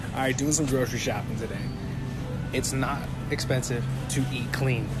All right, doing some grocery shopping today. It's not expensive to eat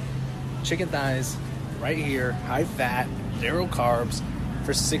clean. Chicken thighs right here, high fat, 0 carbs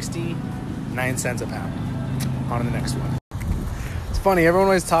for 69 cents a pound. On to the next one. It's funny, everyone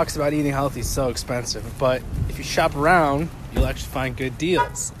always talks about eating healthy is so expensive, but if you shop around, you'll actually find good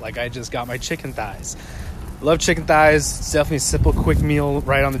deals. Like I just got my chicken thighs. Love chicken thighs. It's definitely a simple, quick meal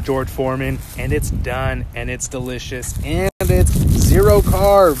right on the George Foreman, and it's done, and it's delicious, and it's 0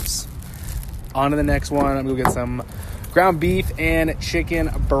 carbs. On to the next one. I'm gonna get some ground beef and chicken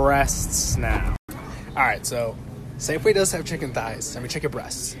breasts now. All right, so Safeway does have chicken thighs. Chicken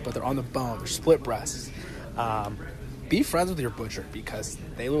breasts, but they're on the bone. They're split breasts. Be friends with your butcher because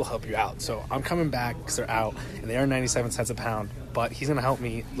they will help you out. So I'm coming back because they're out and they are 97 cents a pound, but he's going to help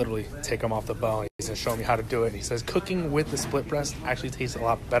me literally take them off the bone. He's going to show me how to do it. He says cooking with the split breast actually tastes a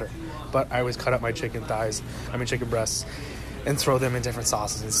lot better, but I always cut up my chicken breasts and throw them in different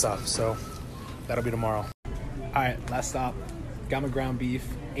sauces and stuff. So that'll be tomorrow. All right, last stop. Got my ground beef,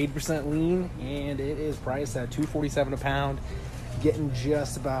 8% lean, and it is priced at $2.47 a pound. Getting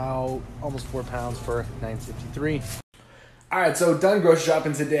just about almost 4 pounds for $9.53. All right, so done grocery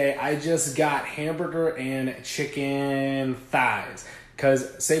shopping today. I just got hamburger and chicken thighs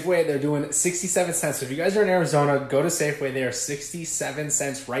because Safeway, they're doing 67 cents. So if you guys are in Arizona, go to Safeway. They are 67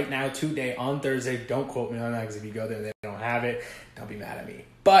 cents right now today on Thursday. Don't quote me on that because if you go there, they don't have it. Don't be mad at me.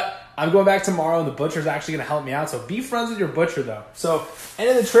 But I'm going back tomorrow, and the butcher's actually going to help me out. So be friends with your butcher, though. So end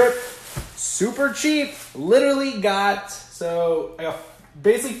of the trip, super cheap. Literally got, so I got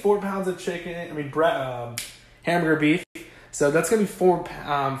basically 4 pounds of chicken. Hamburger beef. So that's gonna be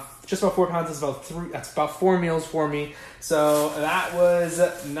just about 4 pounds. That's about 4 meals for me. So that was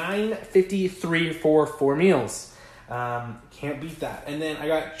 $9.53 for 4 meals. Can't beat that. And then I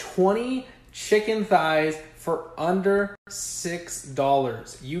got 20 chicken thighs for under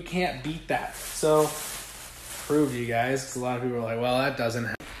 $6. You can't beat that. So prove to you guys, because a lot of people are like, well, that doesn't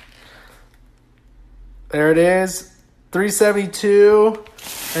happen. There it is, $3.72,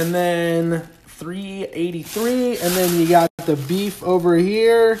 and then $3.83, and then you got the beef over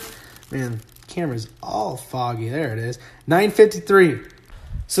here. Man, camera's all foggy. There it is, $9.53.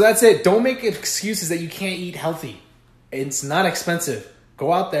 So that's it. Don't make excuses that you can't eat healthy. It's not expensive.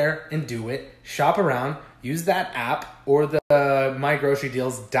 Go out there and do it. Shop around. Use that app or the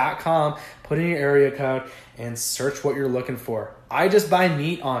mygrocerydeals.com. Put in your area code and search what you're looking for. I just buy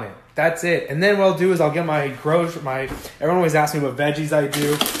meat on it. That's it. And then what I'll do is I'll get everyone always asks me what veggies I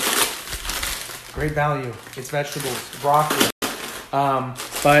do. Great value. It's vegetables, broccoli.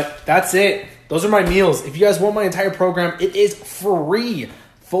 But that's it. Those are my meals. If you guys want my entire program, it is free.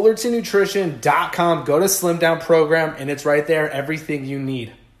 FullertonNutrition.com. Go to Slim Down Program, and it's right there. Everything you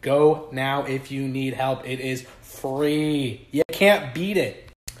need. Go now if you need help. It is free. You can't beat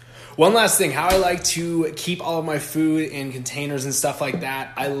it. One last thing, how I like to keep all of my food in containers and stuff like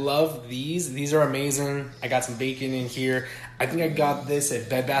that. I love these. These are amazing. I got some bacon in here. I think I got this at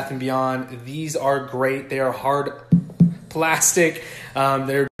Bed Bath & Beyond. These are great. They are hard plastic.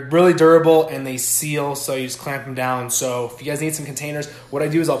 They're really durable and they seal, so you just clamp them down. So if you guys need some containers, what I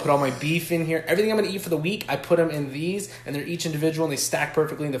do is I'll put all my beef in here. Everything I'm going to eat for the week, I put them in these, and they're each individual and they stack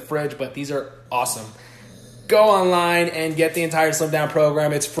perfectly in the fridge, but these are awesome. Go online and get the entire Slim Down program. It's free.